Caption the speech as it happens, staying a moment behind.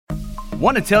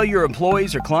Want to tell your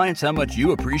employees or clients how much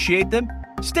you appreciate them?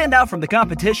 Stand out from the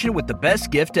competition with the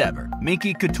best gift ever.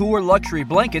 Minky Couture luxury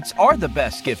blankets are the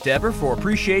best gift ever for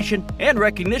appreciation and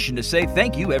recognition to say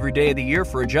thank you every day of the year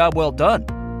for a job well done.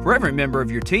 For every member of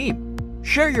your team,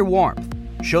 share your warmth.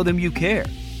 Show them you care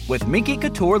with Minky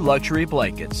Couture luxury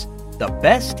blankets. The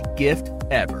best gift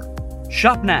ever.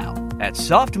 Shop now at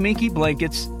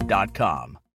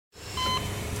softminkyblankets.com.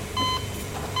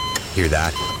 Hear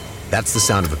that? That's the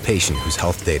sound of a patient whose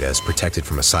health data is protected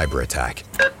from a cyber attack.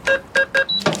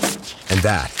 And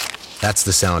that's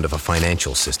the sound of a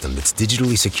financial system that's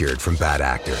digitally secured from bad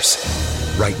actors.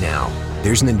 Right now,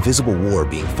 there's an invisible war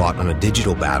being fought on a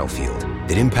digital battlefield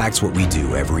that impacts what we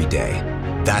do every day.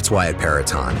 That's why at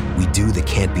Peraton, we do the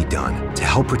can't be done to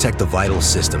help protect the vital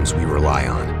systems we rely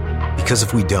on. Because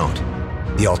if we don't,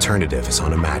 the alternative is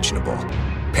unimaginable.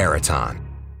 Peraton.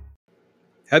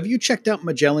 Have you checked out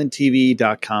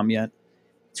MagellanTV.com yet?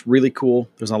 It's really cool.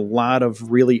 There's a lot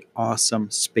of really awesome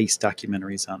space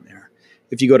documentaries on there.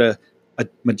 If you go to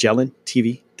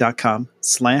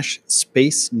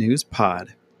MagellanTV.com/Space News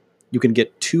Pod, you can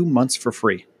get 2 months for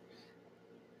free.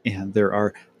 And there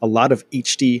are a lot of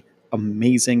HD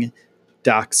amazing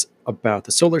docs about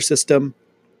the solar system,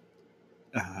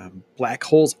 black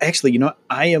holes. Actually,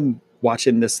 I am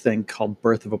watching this thing called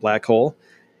Birth of a Black Hole.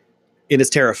 It is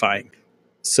terrifying.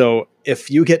 So if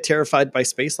you get terrified by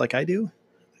space like I do,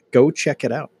 go check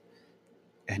it out.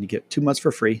 And you get 2 months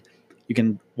for free. You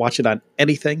can watch it on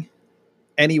anything,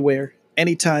 anywhere,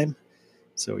 anytime.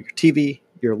 So your TV,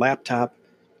 your laptop,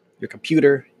 your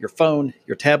computer, your phone,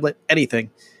 your tablet,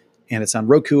 anything. And it's on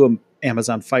Roku,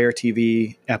 Amazon Fire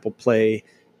TV, Apple Play,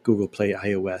 Google Play,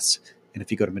 iOS. And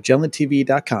if you go to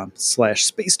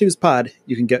MagellanTV.com/Space News Pod,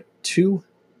 you can get 2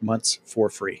 months for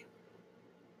free.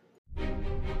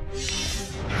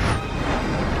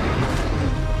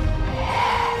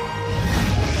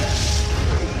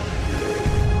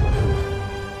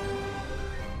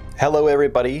 Hello,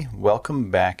 everybody.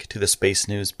 Welcome back to the Space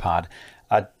News Pod,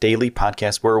 a daily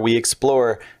podcast where we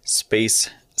explore space,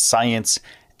 science,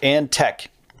 and tech.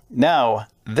 Now,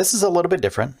 this is a little bit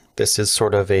different. This is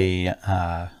sort of a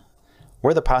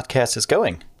where the podcast is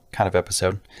going kind of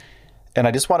episode. And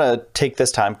I just want to take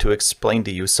this time to explain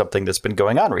to you something that's been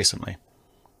going on recently.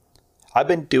 I've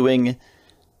been doing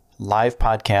live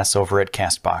podcasts over at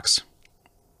CastBox.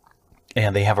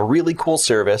 And they have a really cool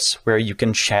service where you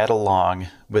can chat along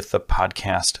with the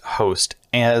podcast host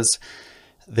as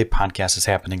the podcast is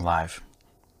happening live.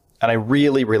 And I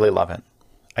really, really love it.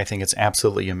 I think it's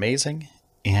absolutely amazing.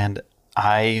 And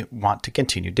I want to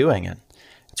continue doing it.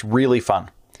 It's really fun.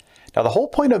 Now, the whole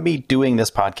point of me doing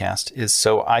this podcast is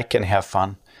so I can have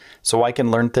fun, so I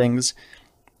can learn things,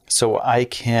 so I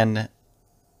can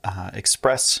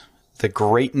express the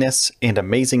greatness and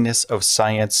amazingness of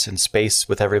science and space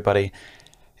with everybody.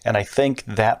 And I think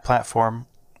that platform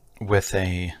with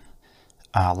a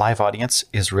live audience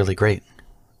is really great.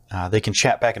 They can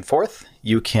chat back and forth.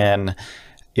 You can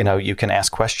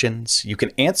ask questions. You can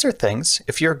answer things.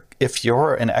 If you're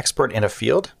an expert in a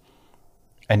field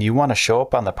and you want to show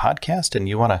up on the podcast and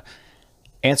you want to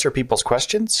answer people's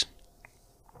questions,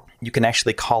 you can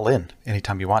actually call in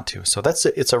anytime you want to. So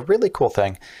it's a really cool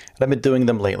thing. And I've been doing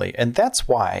them lately. And that's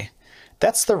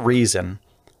the reason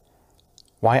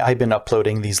why I've been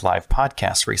uploading these live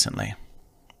podcasts recently.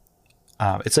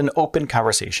 It's an open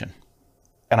conversation.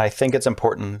 And I think it's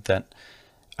important that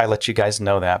I let you guys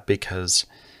know that because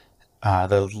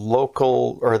the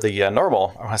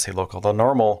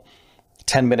normal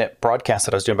 10-minute broadcast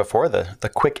that I was doing before,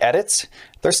 the quick edits,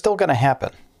 they're still going to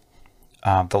happen.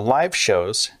 The live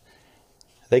shows,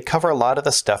 they cover a lot of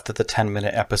the stuff that the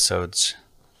 10-minute episodes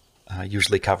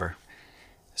usually cover.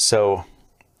 So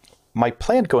my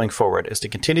plan going forward is to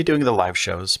continue doing the live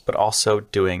shows, but also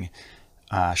doing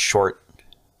short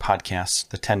podcasts,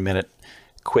 the 10-minute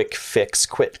quick fix,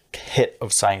 quick hit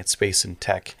of science, space, and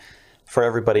tech for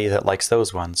everybody that likes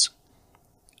those ones.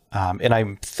 And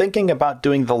I'm thinking about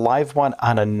doing the live one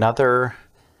on another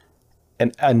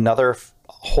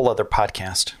whole other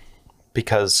podcast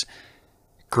because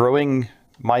growing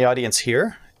my audience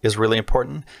here is really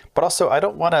important, but also I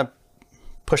don't want to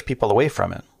push people away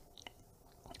from it.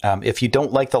 If you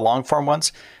don't like the long form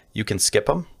ones, you can skip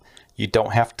them. You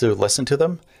don't have to listen to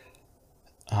them.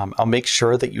 I'll make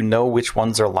sure that you know which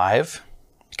ones are live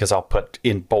because I'll put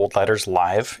in bold letters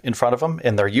live in front of them.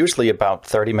 And they're usually about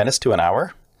 30 minutes to an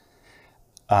hour.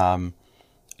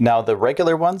 Now the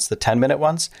regular ones, the 10-minute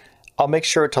ones, I'll make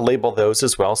sure to label those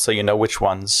as well. So you know which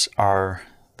ones are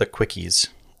the quickies,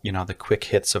 the quick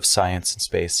hits of science and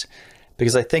space,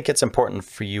 because I think it's important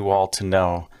for you all to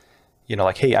know,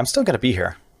 hey, I'm still going to be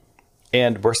here.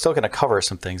 And we're still going to cover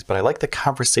some things, but I like the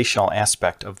conversational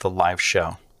aspect of the live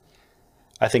show.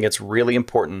 I think it's really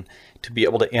important to be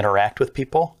able to interact with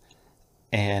people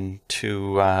and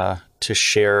to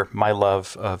share my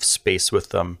love of space with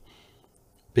them,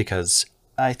 because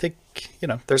I think,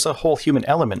 there's a whole human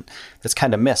element that's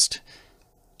kind of missed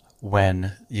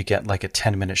when you get like a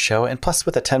 10-minute show. And plus,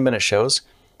 with the 10-minute shows,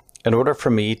 in order for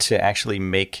me to actually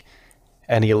make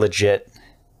any legit,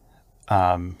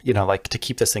 like to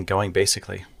keep this thing going,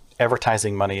 basically,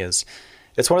 advertising money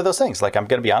it's one of those things. Like, I'm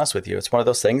going to be honest with you. It's one of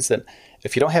those things that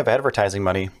if you don't have advertising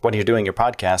money when you're doing your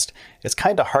podcast, it's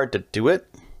kind of hard to do it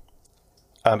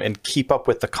and keep up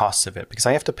with the costs of it, because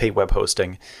I have to pay web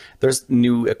hosting. There's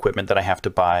new equipment that I have to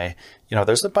buy.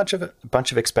 There's a bunch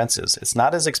of expenses. It's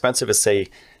not as expensive as, say,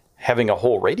 having a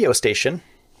whole radio station,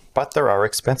 but there are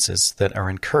expenses that are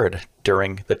incurred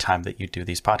during the time that you do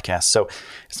these podcasts. So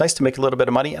it's nice to make a little bit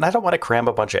of money, and I don't want to cram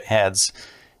a bunch of ads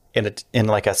in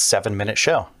like a 7-minute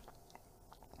show.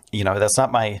 That's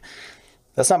not my,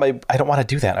 I don't want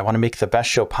to do that. I want to make the best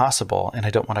show possible, and I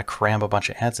don't want to cram a bunch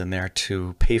of ads in there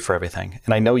to pay for everything.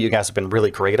 And I know you guys have been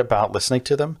really great about listening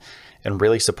to them and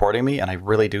really supporting me, and I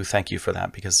really do thank you for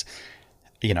that, because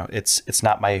it's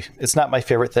not my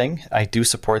favorite thing. I do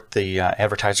support the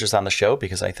advertisers on the show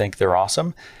because I think they're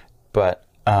awesome, but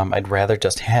I'd rather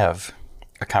just have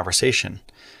a conversation.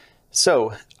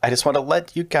 So I just want to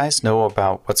let you guys know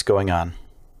about what's going on.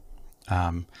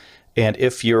 And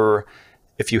if you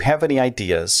have any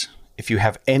ideas, if you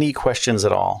have any questions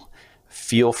at all,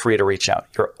 feel free to reach out.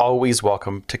 You're always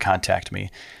welcome to contact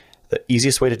me. The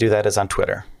easiest way to do that is on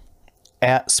Twitter,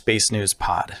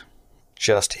 @SpaceNewsPod.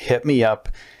 Just hit me up,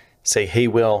 say, hey,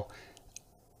 Will,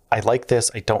 I like this,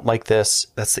 I don't like this.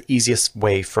 That's the easiest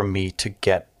way for me to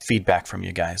get feedback from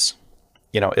you guys.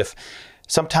 If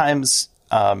sometimes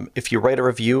if you write a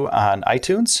review on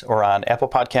iTunes or on Apple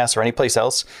Podcasts or any place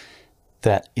else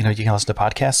that, you can listen to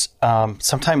podcasts,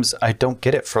 sometimes I don't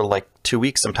get it for like 2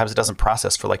 weeks. Sometimes it doesn't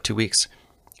process for like 2 weeks.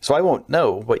 So I won't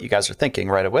know what you guys are thinking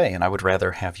right away. And I would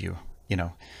rather have you,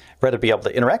 rather be able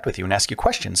to interact with you and ask you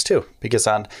questions too, because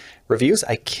on reviews,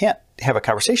 I can't have a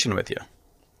conversation with you.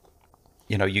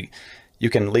 You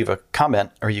can leave a comment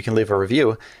or you can leave a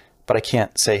review, but I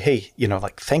can't say, hey,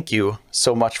 thank you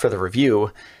so much for the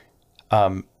review.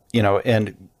 And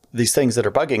these things that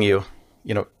are bugging you,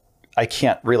 I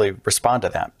can't really respond to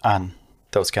that on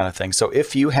those kind of things. So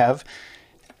if you have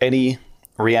any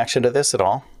reaction to this at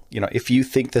all, if you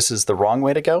think this is the wrong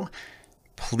way to go,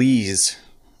 please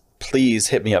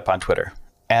hit me up on Twitter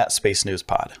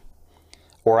 @SpaceNewsPod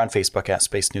or on Facebook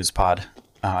 @SpaceNewsPod.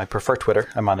 I prefer Twitter.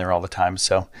 I'm on there all the time.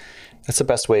 So that's the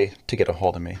best way to get a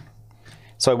hold of me.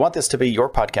 So I want this to be your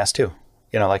podcast too.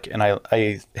 And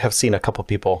I have seen a couple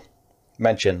people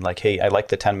mention like, hey, I like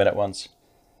the 10-minute ones.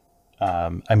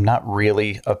 I'm not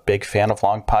really a big fan of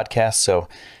long podcasts, so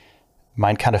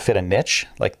mine kind of fit a niche,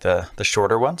 like the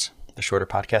shorter ones, the shorter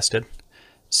podcast did.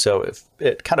 So if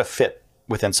it kind of fit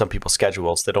within some people's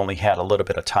schedules that only had a little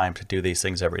bit of time to do these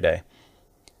things every day.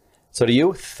 So to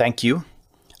you, thank you.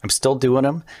 I'm still doing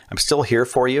them. I'm still here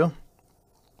for you.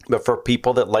 But for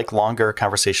people that like longer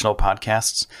conversational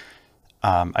podcasts,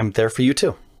 I'm there for you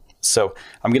too. So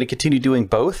I'm going to continue doing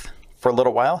both for a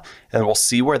little while, and we'll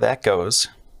see where that goes.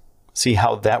 See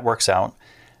how that works out.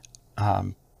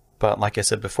 But like I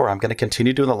said before, I'm going to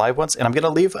continue doing the live ones, and I'm going to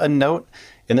leave a note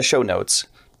in the show notes,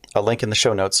 a link in the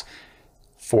show notes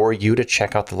for you to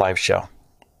check out the live show.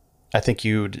 I think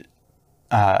you'd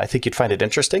find it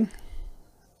interesting,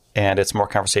 and it's more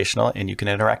conversational, and you can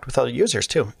interact with other users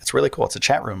too. It's really cool. It's a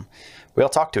chat room. We all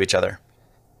talk to each other.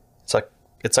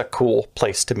 It's a cool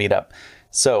place to meet up.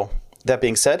 So that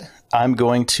being said, I'm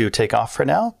going to take off for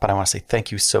now, but I want to say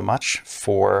thank you so much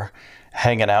for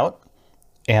hanging out.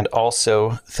 And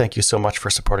also, thank you so much for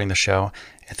supporting the show.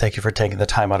 And thank you for taking the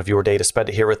time out of your day to spend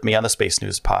it here with me on the Space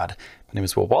News Pod. My name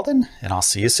is Will Walden, and I'll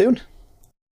see you soon.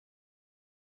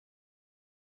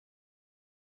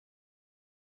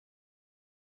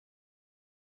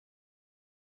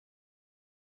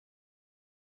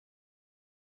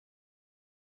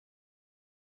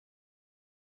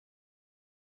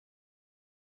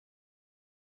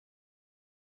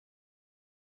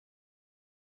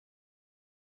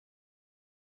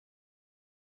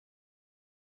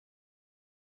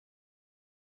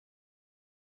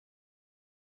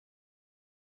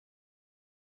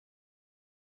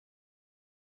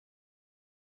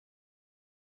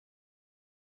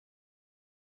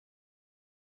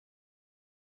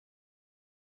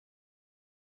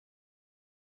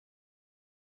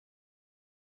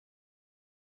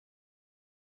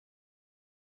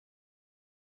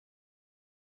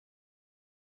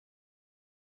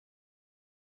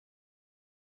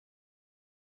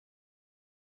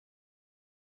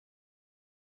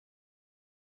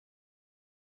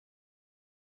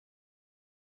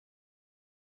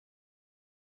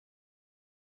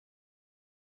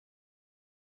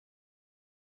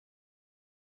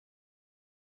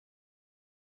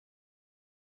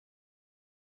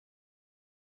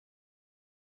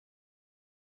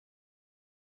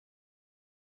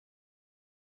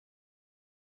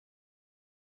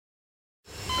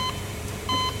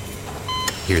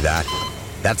 Hear that?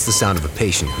 That's the sound of a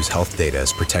patient whose health data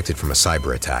is protected from a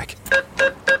cyber attack.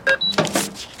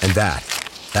 And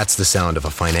that's the sound of a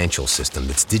financial system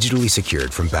that's digitally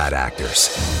secured from bad actors.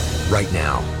 Right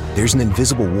now, there's an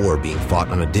invisible war being fought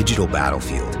on a digital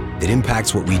battlefield that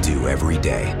impacts what we do every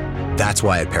day. That's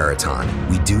why at Peraton,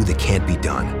 we do the can't be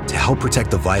done to help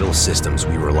protect the vital systems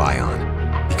we rely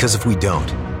on. Because if we don't,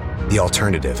 the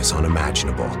alternative is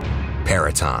unimaginable.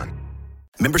 Peraton.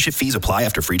 Membership fees apply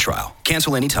after free trial.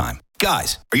 Cancel anytime.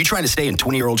 Guys, are you trying to stay in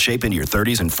 20-year-old shape into your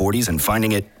 30s and 40s and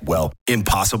finding it, well,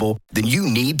 impossible? Then you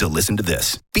need to listen to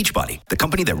this. Beachbody, the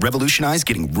company that revolutionized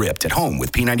getting ripped at home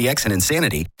with P90X and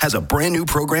Insanity, has a brand new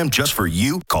program just for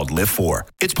you called Lift 4.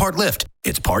 It's part lift,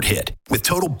 it's part hit, with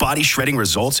total body shredding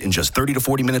results in just 30 to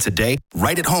 40 minutes a day,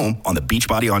 right at home on the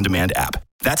Beachbody On Demand app.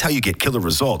 That's how you get killer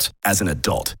results as an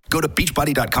adult. Go to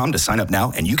beachbody.com to sign up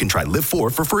now, and you can try Live 4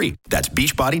 for free. That's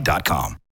beachbody.com.